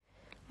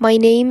My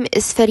name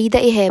is Farida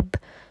Ihab,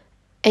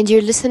 and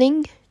you're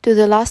listening to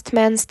The Last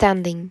Man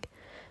Standing,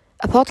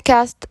 a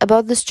podcast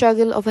about the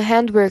struggle of a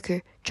hand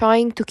worker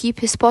trying to keep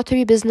his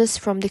pottery business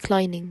from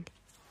declining.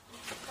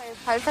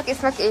 طيب حضرتك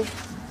اسمك ايه؟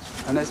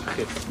 أنا اسمي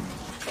خالد.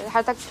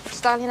 حضرتك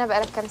بتشتغل هنا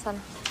بقالك كام سنة؟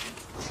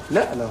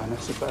 لا لو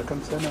هنحسب بقى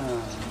كام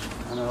سنة،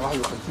 أنا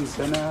 51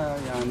 سنة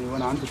يعني،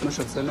 وأنا عندي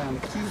 12 سنة يعني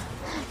كتير.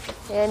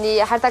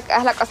 يعني حضرتك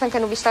أهلك أصلا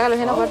كانوا بيشتغلوا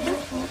هنا برضه؟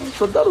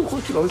 اتفضلوا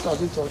خشوا لو أنتوا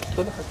عايزين تقعدوا،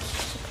 اتفضلوا حاجة.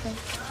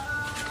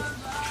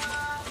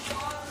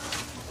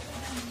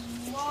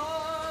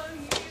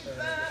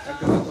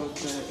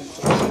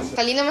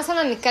 خلينا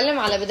مثلا نتكلم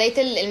على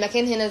بداية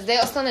المكان هنا،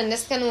 ازاي اصلا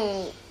الناس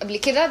كانوا قبل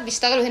كده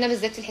بيشتغلوا هنا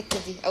بالذات في الحتة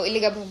دي، او ايه اللي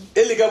جابهم؟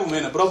 إيه اللي جابهم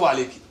هنا؟ برافو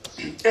عليكي.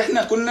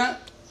 إحنا كنا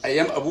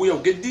أيام أبويا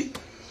وجدي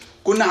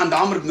كنا عند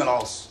عمرو بن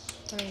العاص.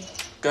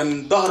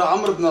 كان ظهر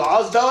عمرو بن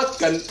العاص دوت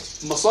كان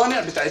مصانع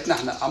بتاعتنا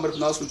احنا. عمرو بن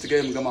العاص كنت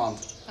جاي من جامعة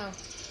عمرو.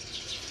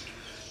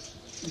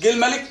 جه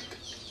الملك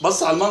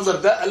بص على المنظر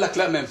ده قال لك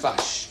لا ما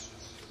ينفعش،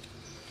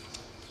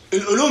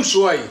 العلوم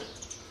شويه،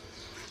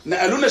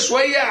 نقلونا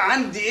شويه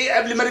عندي ايه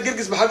قبل ملك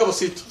جرجس بحاجه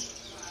بسيطه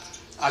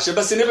عشان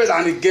بس نبعد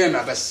عن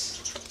الجامع، بس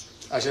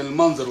عشان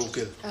المنظر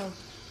وكده.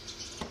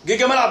 جه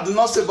جمال عبد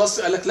الناصر بص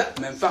قال لك لا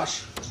ما ينفعش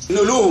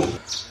نقلوهم،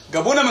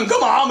 جابونا من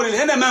جامعة عمرو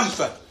لهنا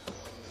منفى.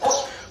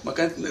 ما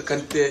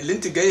كانت اللي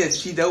انت جايه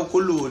فيه ده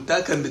وكله ده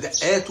كان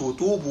مدقات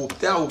وطوب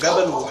وبتاع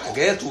وجبل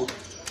وحاجات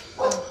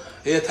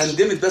هي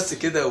اتهندمت بس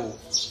كده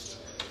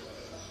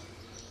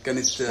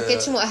كانت ما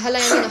كانتش مؤهله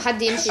يعني انه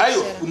حد يمشي في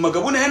ايوه. الشارع. لما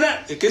جابونا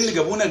هنا كان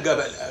جابونا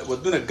الجبل،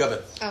 ودونا الجبل.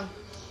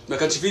 ما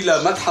كانش فيه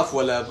لا متحف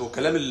ولا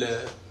كلام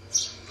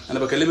انا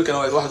بكلمك انا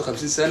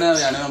 51 سنه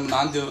يعني، انا من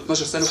عندي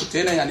 12 سنه كنت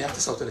هنا يعني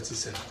 39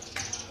 سنه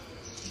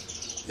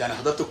يعني.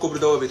 حضرت الكوبري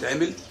ده وهو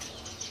بيتعمل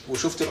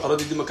وشفت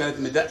الاراضي دي ما كانت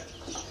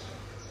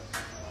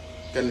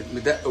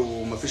مدق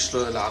ومفيش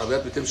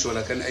العربيات بتمشي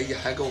ولا كان اي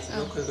حاجه،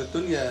 وكانت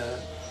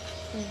الدنيا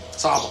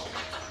صعبه.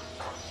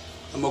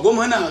 لما جم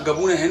هنا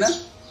جابونا هنا،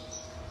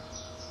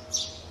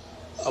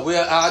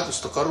 ابويا قعد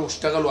واستقر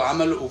واشتغل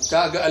وعمل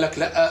وبتاع. جه قال لك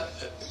لا،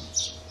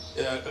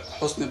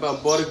 حسني بقى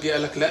مبارك جه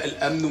قال لك لا،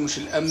 الامن ومش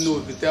الامن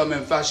والبتاع ما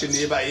ينفعش ان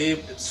يبقى ايه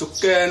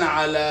سكان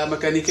على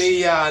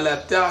ميكانيكيه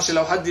على بتاع، عشان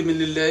لو حد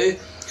من ايه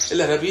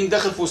الارهابيين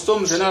داخل في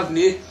وسطهم مش هنعرف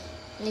ايه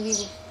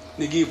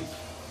نجيبه.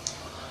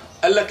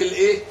 قال لك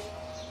الايه،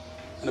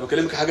 انا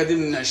بكلمك الحاجه دي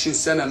من 20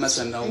 سنه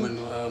مثلا او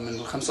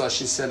من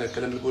 25 سنه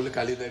الكلام اللي بقول لك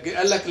عليه ده. جه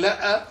قال لك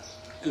لا،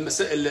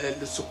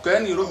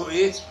 السكان يروحوا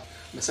ايه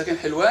مساكن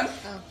حلوان،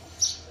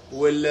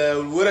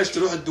 والورش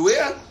تروح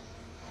الدويقه،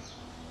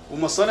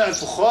 ومصانع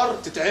الفخار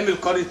تتعمل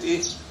قريه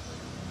ايه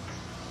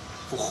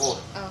فخار.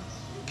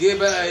 جه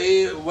بقى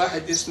ايه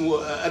واحد اسمه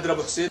قادر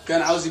ابو حسين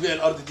كان عاوز يبيع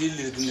الارض دي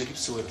لنجيب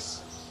سويرس.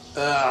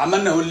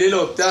 عملنا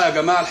الليله وبتاع، يا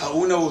جماعه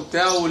الحقونا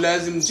وبتاع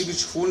ولازم تيجي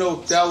تشوفونا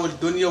وبتاع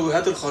والدنيا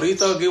وهات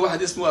الخريطه. جه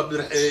واحد اسمه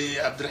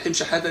عبد الرحيم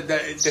شحاته،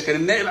 ده كان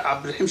النائب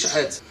عبد الرحيم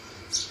شحاته.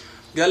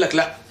 قال لك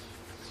لا،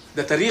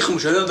 ده تاريخ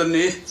مش هنقدر ان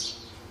ايه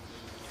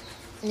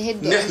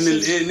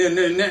نحمل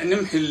ايه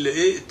نمحي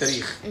ايه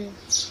التاريخ.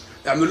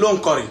 اعمل لهم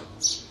قريه،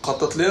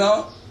 خطط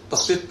لنا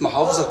تخطيط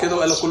محافظه كده،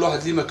 وقال لك كل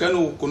واحد ليه مكانه،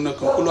 وكنا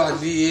كل واحد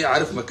ليه ايه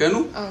عارف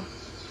مكانه.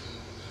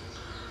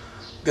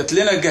 جات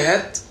لنا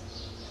جهات،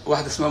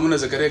 واحده اسمها منى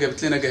زكريا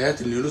جابت لنا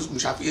جهات اليونسكو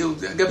مش عارف ايه،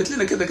 جابت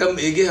لنا كده كام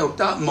ايه جهه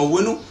وبتاع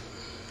مونوا.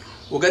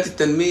 وجات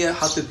التنميه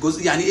حطت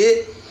جزء يعني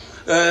ايه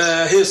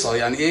هيصه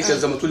يعني ايه كان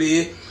زي ما تقولي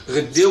ايه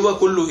غديوه،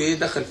 كله ايه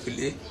دخل في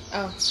الايه.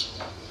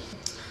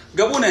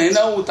 جابونا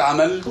هنا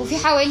واتعمل. وفي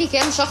حوالي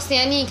كام شخص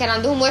يعني كان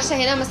عندهم ورشه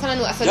هنا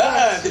مثلا وقفلوها؟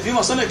 لا ده في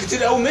مصانع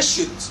كتير قوي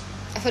مشيت،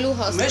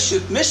 قفلوها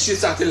اصلا. مشيت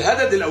ساعه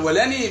الهدد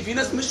الاولاني، في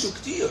ناس مشوا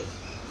كتير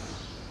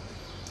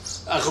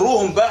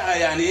اغروهم بقى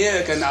يعني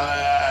ايه. كان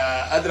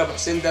قادر ابو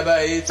حسين ده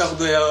بقى ايه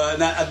تاخدوا،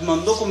 انا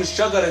اضمن لكم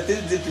الشجره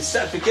تنزل في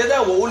السقف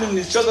كده، واقول ان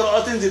الشجره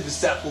تنزل في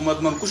السقف، وما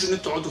اضمنكوش ان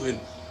انتوا تقعدوا هنا.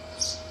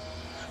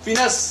 في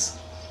ناس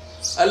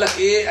قال لك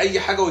ايه اي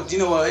حاجه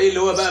وادينا، وايه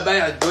اللي هو بقى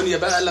بايع الدنيا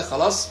بقى. قال لك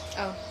خلاص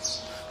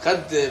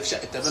خد في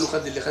شقه تبان،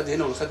 وخد اللي خد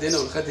هنا واللي خد هنا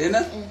واللي خد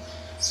هنا،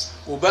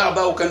 وباع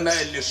بقى. وكان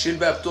بقى القرشين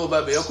بقى بتوعه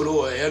بقى بياكل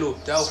هو وعياله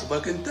وبتاع. وخد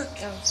بالك انت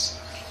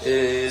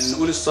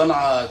نقول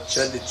الصنعه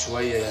اتشدت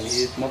شويه يعني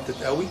ايه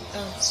اتمطت قوي.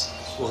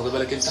 واخد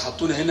بالك انت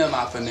حطونا هنا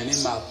مع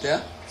فنانين مع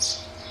بتاع،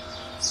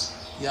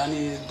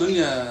 يعني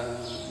الدنيا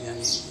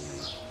يعني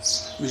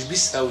مش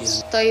بيس قوي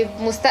يعني. طيب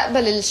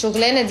مستقبل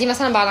الشغلانه دي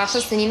مثلا بعد 10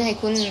 سنين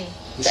هيكون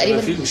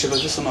تقريبا مش هيبقى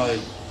فيه صناعيه،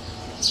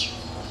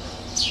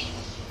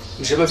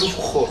 مش هيبقى فيه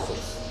فخار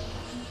خالص.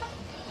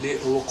 ليه؟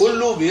 هو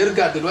كله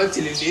بيرجع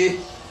دلوقتي للايه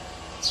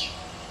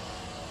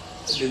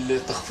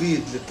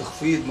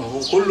للتخفيض. ما هو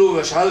كله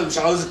مش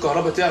عاوز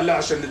الكهرباء تعلى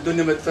عشان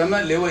الدنيا ما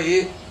تفهمها، اللي هو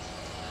ايه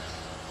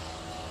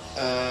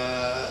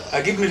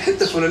اجيب من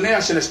الحته الفلانيه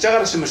عشان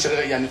اشتغل، عشان مش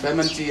يعني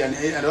فاهمه انت يعني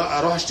ايه. انا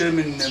اروح اشتري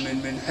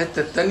من الحته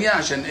الثانيه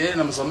عشان ايه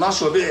انا ما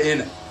اصنعش وابيع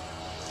هنا.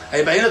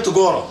 هيبقى هنا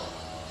تجاره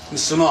مش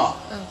صناعه.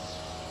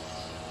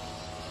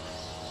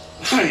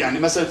 يعني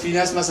مثلا في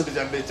ناس مثلا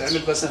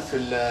بتعمل مثلا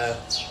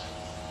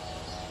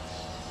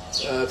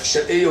في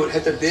الشرقيه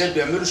والحته ديت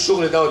بيعملوا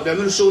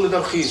الشغل ده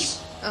رخيص.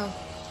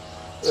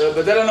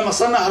 بدل انا ما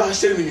اصنع هروح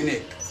اشتري من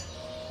هناك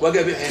واجي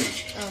ابيع هنا.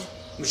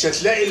 مش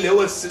هتلاقي اللي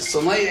هو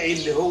الصنايعي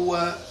اللي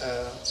هو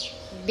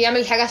بيعمل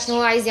الحاجه عشان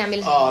هو عايز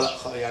يعملها.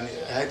 لا يعني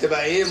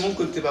هتبقى ايه،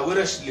 ممكن تبقى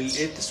ورش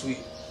للايه التسويق.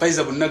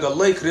 فايزه ابو النجا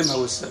الله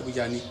يكرمها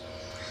يعني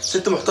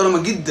ست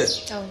محترمه جدا.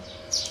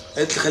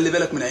 قالت لي خلي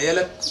بالك من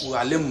عيالك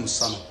وعلمهم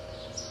الصنعه.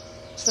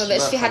 بس ما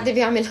بقاش في حد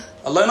بيعملها.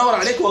 الله ينور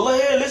عليك والله،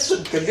 هي لسه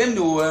بتكلمني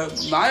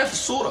ومعايا في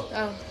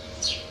الصوره.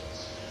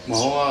 ما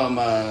هو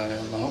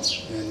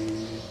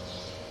يعني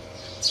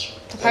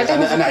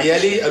طب انا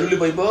عيالي قالوا لي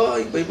باي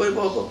باي باي باي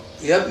بابا.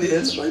 يا ابني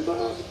باي باي،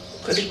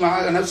 خليك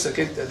مع نفسك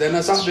انت. ده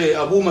انا صاحبي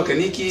ابوه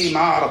ميكانيكي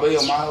معاه عربيه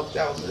ومعاه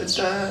بتاع، انت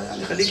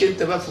يعني خليك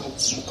انت بقى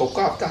في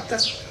القوقعه بتاعتك.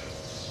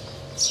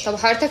 طب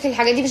حضرتك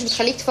الحاجات دي مش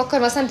بتخليك تفكر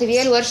مثلا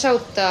تبيع الورشه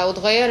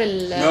وتغير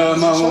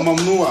ما هو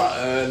ممنوع.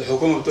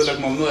 الحكومه بتقول لك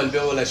ممنوع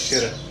البيع ولا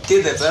الشراء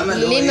كده، فاهمه؟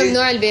 ليه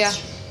ممنوع البيع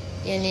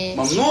يعني؟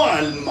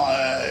 ممنوع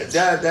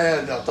ده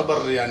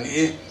يعتبر يعني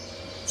ايه،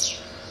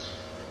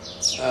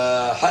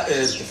 حق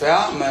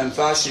ارتفاع، ما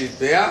ينفعش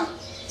يتباع.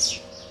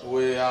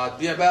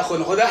 وهتبيع بقى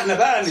ناخدها احنا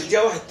بقى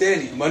نديها واحد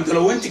تاني. ما انت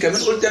لو انت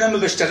كمان قلت انا ما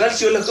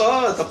بشتغلش يقول لك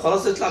طب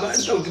خلاص اطلع بقى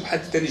انت وتجيب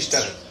حد تاني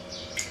يشتغل.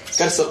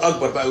 الكارثه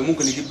الاكبر بقى،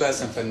 وممكن يجيب بقى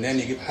فنان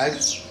يجيب حاجه.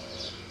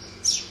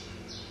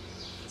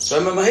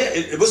 فما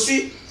هي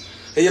بصي،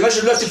 هي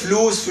ماشيه دلوقتي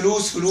فلوس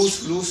فلوس فلوس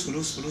فلوس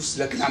فلوس فلوس،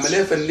 لكن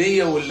عمليه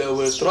فنيه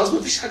والتراث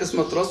ما فيش حاجه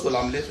اسمها تراث ولا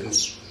عمليه فنيه.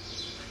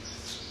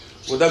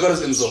 وده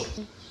جرس انذار.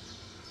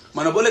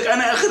 ما انا بقول لك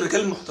انا اخر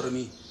رجال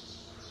المحترمين.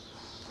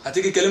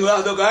 هتيجي تكلمي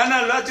واحد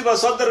انا دلوقتي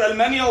بصدر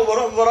المانيا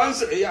وبروح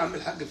فرنسا. ايه يا عم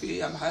الحاج، في ايه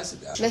يا عم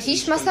حاسب يعني؟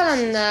 مفيش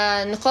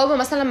مثلا نقابه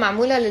مثلا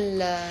معموله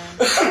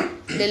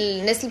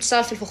للناس اللي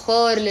بتشتغل في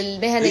الفخار،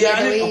 للمهن اليدويه؟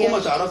 يعني الحكومه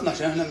تعرفنا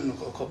عشان احنا من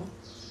النقابه.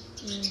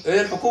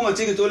 ايه الحكومه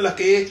تيجي تقول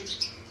لك ايه،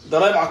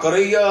 ضرايب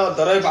عقاريه،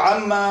 ضرايب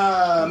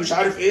عامه، مش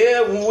عارف ايه،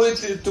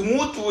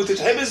 وتموت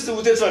وتتحبس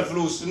وتدفع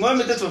الفلوس.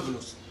 المهم تدفع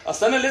الفلوس.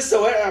 اصل انا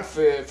لسه واقع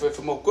في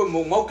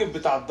موقف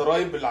بتاع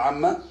الضرايب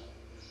العامه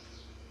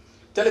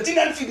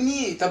 30,000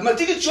 جنيه. طب ما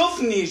تيجي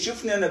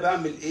شوفني انا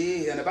بعمل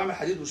ايه؟ انا بعمل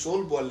حديد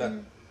وصلب ولا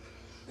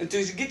انت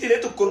جيتي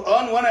لقيت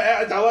القران وانا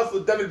قاعد واقف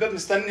قدام الباب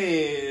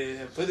مستني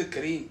فؤاد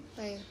الكريم.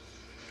 ايوه.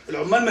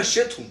 العمال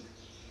مشيتهم.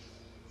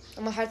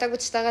 اما حضرتك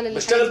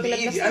بشتغل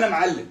بايدي، انا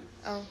معلم.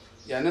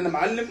 يعني انا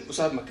معلم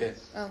وصاحب مكان.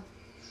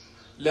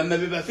 لما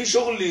بيبقى في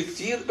شغل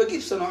كتير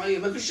بجيب صناعيه،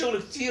 ما فيش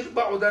شغل كتير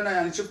بقعد انا.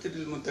 يعني شفت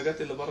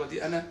المنتجات اللي بره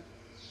دي، انا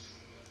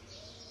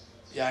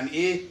يعني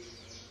ايه،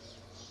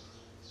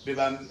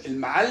 بيبقى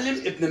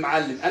المعلم ابن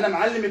معلم، انا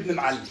معلم ابن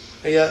معلم.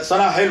 هي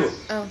صناعه حلوه.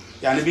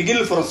 يعني بيجي لي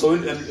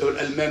الفرنساويين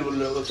والالمان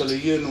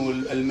والايطاليين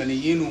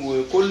والالمانيين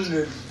وكل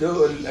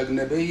الدول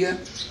الاجنبيه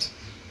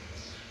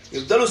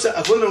يفضلوا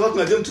يسقفوا لغايه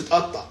ما ايديهم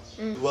تتقطع.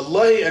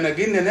 والله انا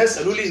جينا ناس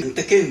قالوا لي انت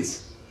كنز.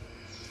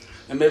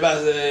 لما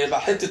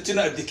يبقى حته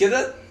طينه قد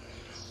كده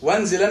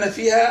وانزل انا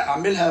فيها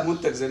اعملها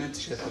منتج زي ما انت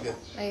شايفه كده.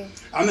 ايوه.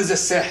 عامل زي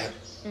الساحر.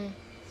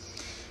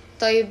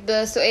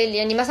 طيب سؤال،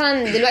 يعني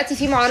مثلا دلوقتي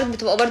في معارض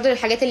بتبقى برضو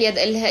للحاجات اللي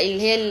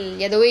هي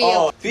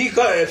اليدويه.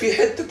 في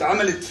حته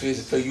اتعملت في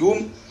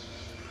الفيوم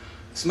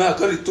اسمها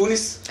قرية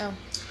تونس.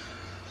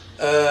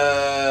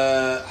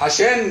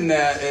 عشان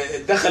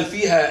دخل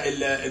فيها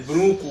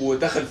البنوك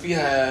ودخل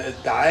فيها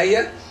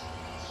الدعايه،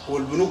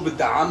 والبنوك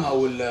بتدعمها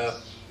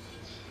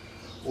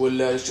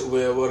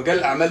ورجال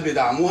الاعمال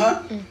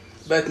بيدعموها.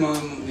 بقت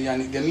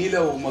يعني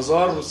جميله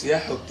ومزار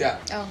وسياحه وبتاع.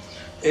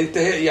 انت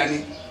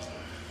يعني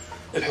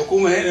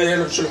الحكومه هنا،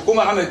 مش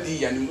الحكومه عملت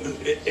دي، يعني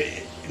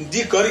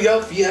دي قريه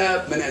فيها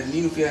بني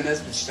ادمين وفيها ناس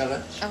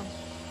بتشتغل.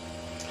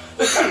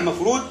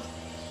 المفروض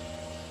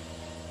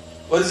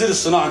وزير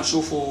الصناعه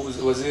نشوفه،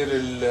 وزير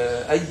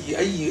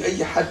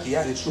اي حد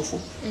يعني تشوفه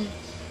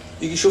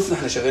يجي يشوفنا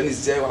احنا شغالين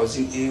ازاي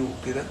وعاوزين ايه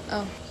وكده.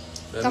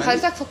 طب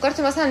حضرتك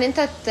فكرت مثلا ان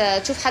انت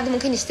تشوف حد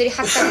ممكن يشتري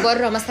حاجتك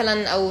بره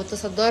مثلا او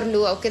تصدر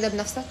له او كده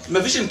بنفسك؟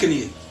 مفيش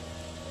امكانيات.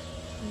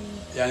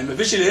 يعني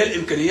مفيش اللي هي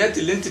الامكانيات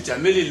اللي انت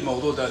تعملي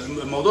الموضوع ده.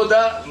 الموضوع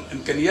ده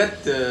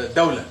امكانيات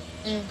دوله.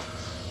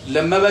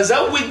 لما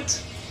بزود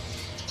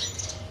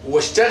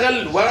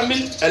واشتغل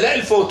واعمل الاقي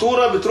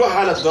الفاتوره بتروح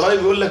على الضرايب،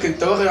 يقول لك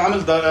انت واخد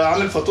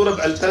عامل فاتوره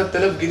ب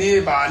 3000 جنيه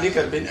يبقى عليك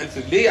 40,000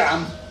 جنيه. ليه يا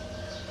عم؟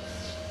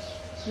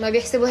 ما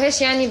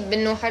بيحسبوهاش يعني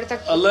بانه حضرتك.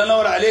 الله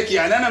ينور عليك.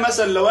 يعني انا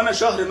مثلا لو انا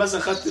شهر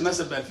مثلا خدت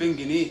مثلا ب 2000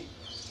 جنيه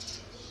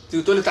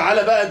تيجي تقول لي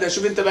تعالى بقى ده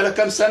شوف انت بقالك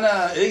كام سنه.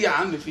 ايه يا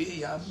عم في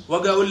ايه يا عم؟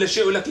 واجي اقول لا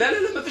شيء، يقول لك لا لا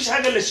لا مفيش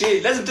حاجه الا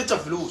شيء، لازم تدفع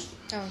فلوس.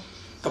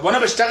 طب وانا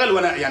بشتغل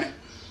وانا يعني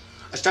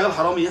اشتغل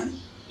حرامي يعني؟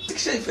 انت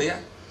شايفه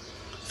يعني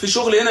في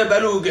شغل هنا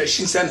بقاله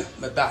 20 سنه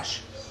ما اتباعش.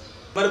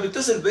 ما انا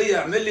بيتصل بيا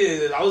اعمل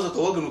لي عاوزه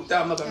طواجن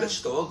وبتاع، ما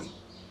بعملش طواجن.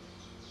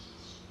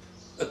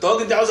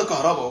 الطواجن دي عاوزه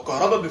كهرباء،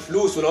 وكهرباء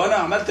بفلوس، ولو انا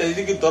عملت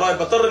هتيجي الضرايب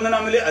بضطر ان انا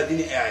اعمل ايه؟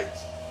 اديني قاعد.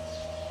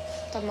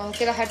 طب ما هو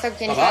كده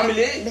حضرتك يعني طب اعمل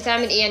ايه؟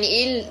 بتعمل ايه يعني؟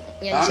 ايه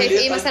يعني شايف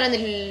ايه مثلا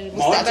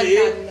المستقبل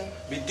بتاع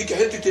بيديك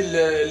حته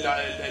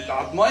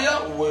العضمايه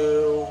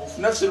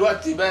وفي نفس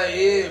الوقت بقى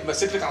ايه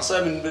ماسك لك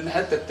عصايه من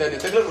الحته الثانيه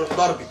تجري يروح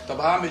ضربك. طب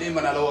هعمل ايه؟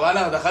 ما انا لو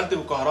انا دخلت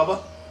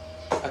بالكهرباء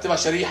هتبقى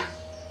شريحه.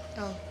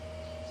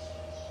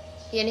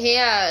 يعني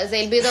هي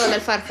زي البيضه ولا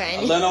الفرخه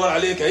يعني. الله ينور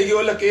عليك. هيجي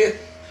يقول لك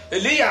ايه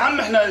ليه يا عم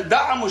احنا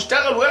دعم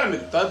واشتغل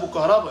واعمل. طيب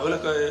والكهرباء يقول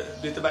لك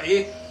بتبقى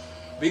ايه،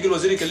 بيجي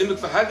الوزير يكلمك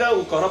في حاجه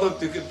والكهرباء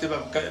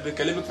بتبقى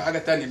بيكلمك في حاجه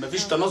ثانيه،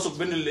 مفيش تناسق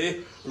بين الايه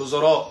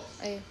الوزراء.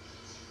 ايوه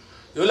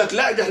يقول لك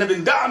لا ده احنا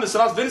بندعم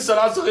الصناعات. فين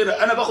الصناعات الصغيره؟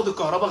 انا باخد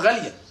الكهرباء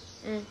غاليه.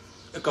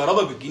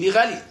 الكهرباء بتجيني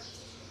غاليه.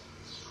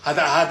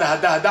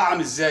 هدعم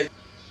ازاي؟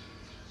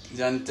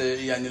 يعني انت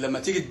يعني لما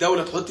تيجي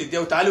الدوله تحط ايديها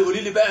وتعالي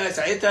قولي لي بقى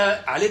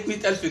ساعتها عليك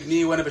 100,000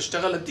 جنيه وانا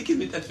بشتغل اديك ال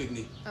 100,000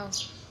 جنيه.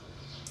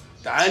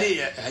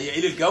 تعالي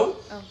هيئي لي الجو.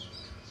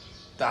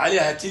 تعالي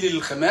هاتي لي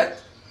الخامات.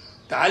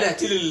 تعالي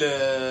هاتي لي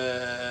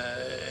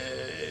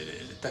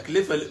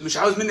التكلفه. مش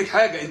عاوز منك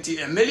حاجه، انت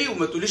اعملي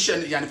وما تقوليش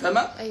يعني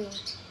فاهمه؟ ايوه.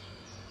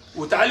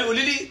 وتعالي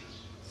قولي لي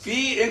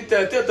في انت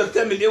تقدر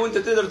تعمل ايه وانت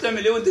تقدر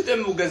تعمل ايه وانت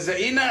تعمل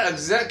مجزئينا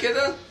اجزاء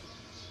كده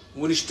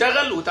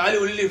ونشتغل. وتعالي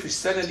قولي لي في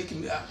السنه ليك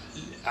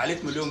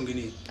عليك 1,000,000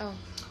 جنيه.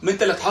 ما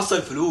انت اللي تحصل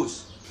الفلوس.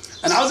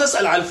 انا عاوز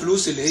اسال على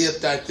الفلوس اللي هي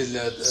بتاعت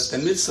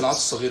تنميه الصناعات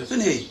الصغيره،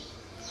 فين هي؟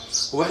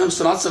 هو احنا مش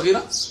صناعات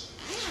صغيره؟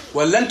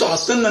 ولا انتوا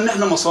حاطين لنا ان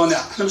احنا مصانع؟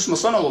 احنا مش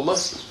مصانع والله،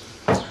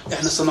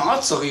 احنا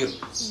صناعات صغيره.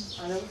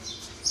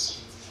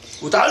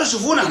 وتعالوا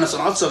شوفونا احنا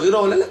صناعات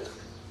صغيره ولا لا.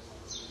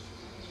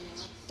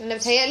 انا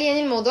بتهيألي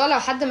يعني الموضوع لو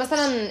حد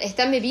مثلا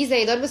اهتم بيه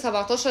زي ضرب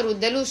 17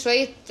 واداله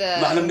شويه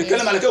ما احنا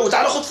بنتكلم على كده.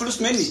 وتعالى خد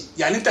فلوس مني،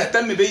 يعني انت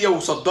اهتم بيا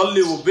وصدر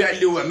لي وبيع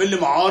لي واعمل لي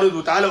معارض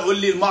وتعالى قول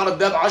لي المعرض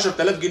ده ب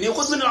 10,000 جنيه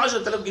وخد مني ال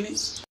 10,000 جنيه.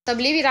 طب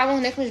ليه بيدعموا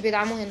هناك مش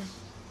بيدعموا هنا؟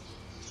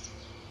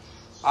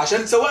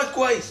 عشان اتسوقت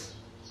كويس.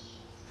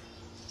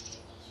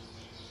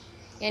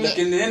 يعني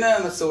لكن هنا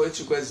ما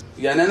اتسوقتش كويس.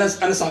 يعني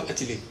انا صاحب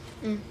اتيليه.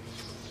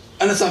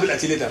 انا صاحب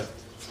الاتيليه ده.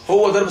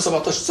 هو ضرب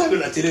 17 صاحب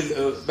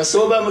الاتيليه، بس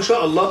هو بقى ما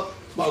شاء الله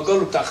مأجر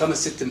له بتاع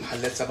 5 6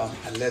 محلات 7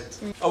 محلات.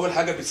 اول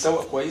حاجه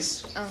بيتسوق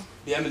كويس.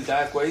 بيعمل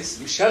دعايه كويس،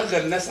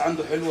 مشغل ناس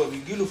عنده حلوه،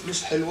 بيجي له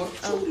فلوس حلوه.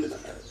 شغل ده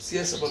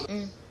سياسه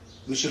برضه.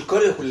 مش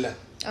القريه كلها.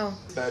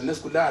 فالناس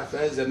كلها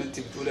عارفاها زي ما انت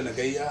بتقول. انا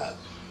جايه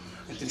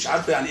انت مش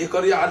عارفه يعني ايه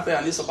قريه، عارفه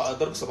يعني ايه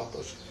ضرب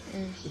 17.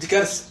 ودي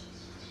كارثه.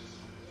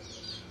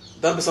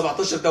 ضرب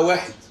 17 ده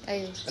واحد.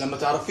 ايوه. لما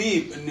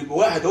تعرفيه ان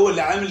بواحد هو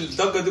اللي عامل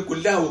الضجه دي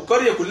كلها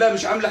والقريه كلها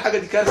مش عامله حاجه،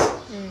 دي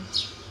كارثه.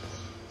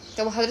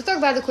 طب وحضرتك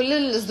بعد كل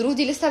الظروف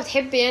دي لسه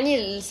بتحب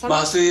يعني الصنعه؟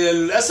 ما اصل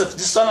للاسف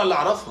دي الصنعه اللي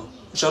اعرفها.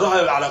 مش هروح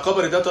على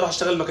كبري ده اروح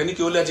اشتغل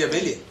ميكانيكي يقول لي يا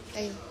جابليا.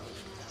 ايوه.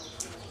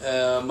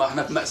 ما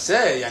احنا في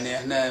مأساة. يعني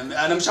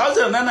انا مش عاوز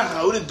ان انا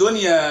هقول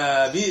الدنيا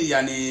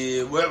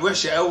يعني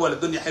وحشه قوي ولا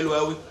الدنيا حلوه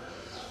قوي.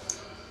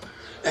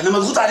 احنا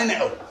مضغوط علينا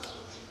قوي.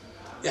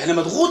 احنا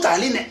مضغوط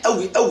علينا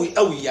قوي قوي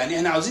قوي. يعني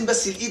احنا عاوزين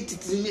بس الايد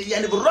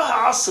يعني بالراحه،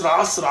 عصر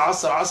عصر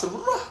عصر عصر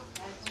بالراحه.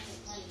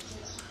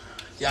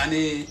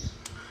 يعني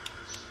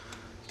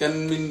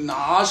كان من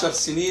 10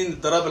 سنين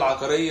الضرائب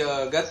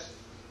العقاريه جت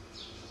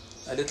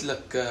قالت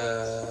لك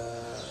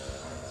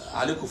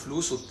عليكم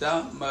فلوس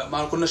وبتاع.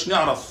 ما كناش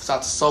نعرف ساعه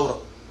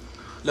الثوره.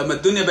 لما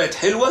الدنيا بقت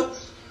حلوه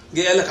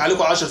جه قال لك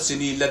عليكم 10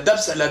 سنين لا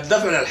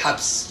الدفع ولا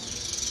الحبس.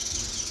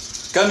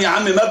 كم يا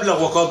عم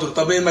مبلغ وقدره.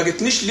 طب ما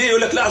جتنيش ليه؟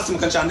 يقول لك لا اصل ما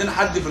كانش عندنا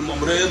حد في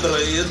المأموريه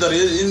يقدر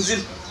ينزل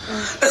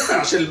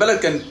عشان البلد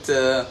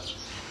كانت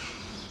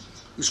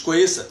مش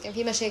كويسه، كان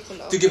في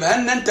مشاكل. تجيبها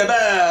لنا انت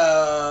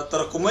بقى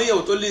تراكميه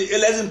وتقول لي ايه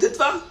لازم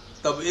تدفع.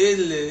 طب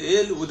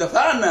ايه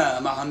ودفعنا.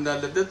 ما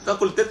احنا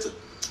تاكل تدفع.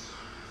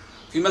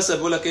 في مثل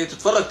بيقول لك ايه،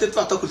 تتفرج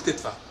تدفع تاكل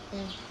تدفع.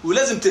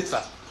 ولازم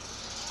تدفع.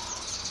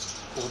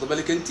 واخد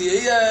بالك انت.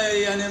 هي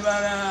يعني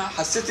ما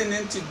حسيت ان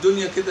انت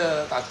الدنيا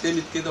كده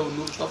اتعتمت كده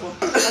والنور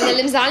طفى. انا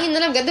اللي مزعلني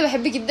ان انا بجد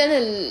بحب جدا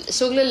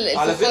الشغل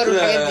الفخار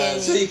والحاجات دي. يعني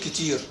زي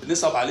كتير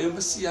نصعب عليهم،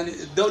 بس يعني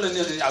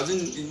الدوله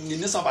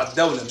عاوزين نصعب على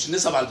الدوله مش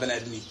نصعب على البني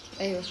ادمين.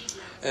 ايوه.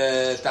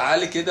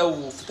 تعالي كده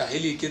وفتحي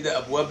لي كده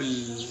ابواب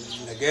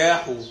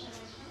النجاح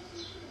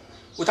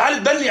وتعالي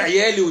تبني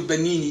عيالي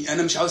وتبنيني.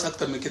 انا مش عاوز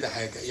اكتر من كده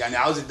حاجه. يعني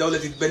عاوز الدوله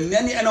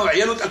تتبناني انا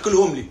وعيالي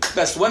وتاكلهم لي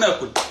بس وانا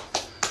اكل.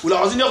 ولو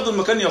عاوزين ياخدوا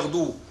المكان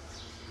ياخدوه.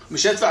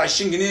 مش هدفع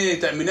 20 جنيه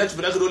تامينات وفي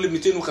الاخر يقول لي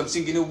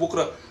 250 جنيه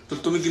وبكره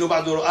 300 جنيه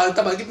وبعده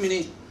طب هجيب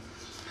منين؟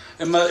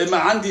 اما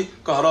عندي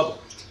كهرباء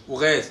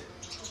وغاز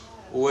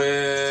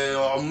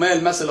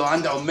وعمال مثلا، لو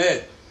عندي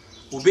عمال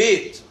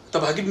وبيت،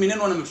 طب هجيب منين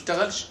وانا ما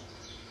بشتغلش؟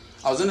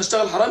 عاوزين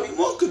اشتغل حرامي؟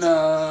 ممكن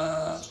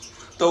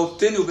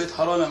توبتني وبقيت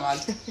حرامي يا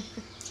معلم.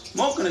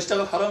 ممكن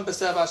اشتغل حرامي،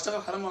 بس هبقى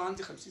اشتغل حرامي وانا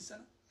عندي 50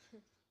 سنه.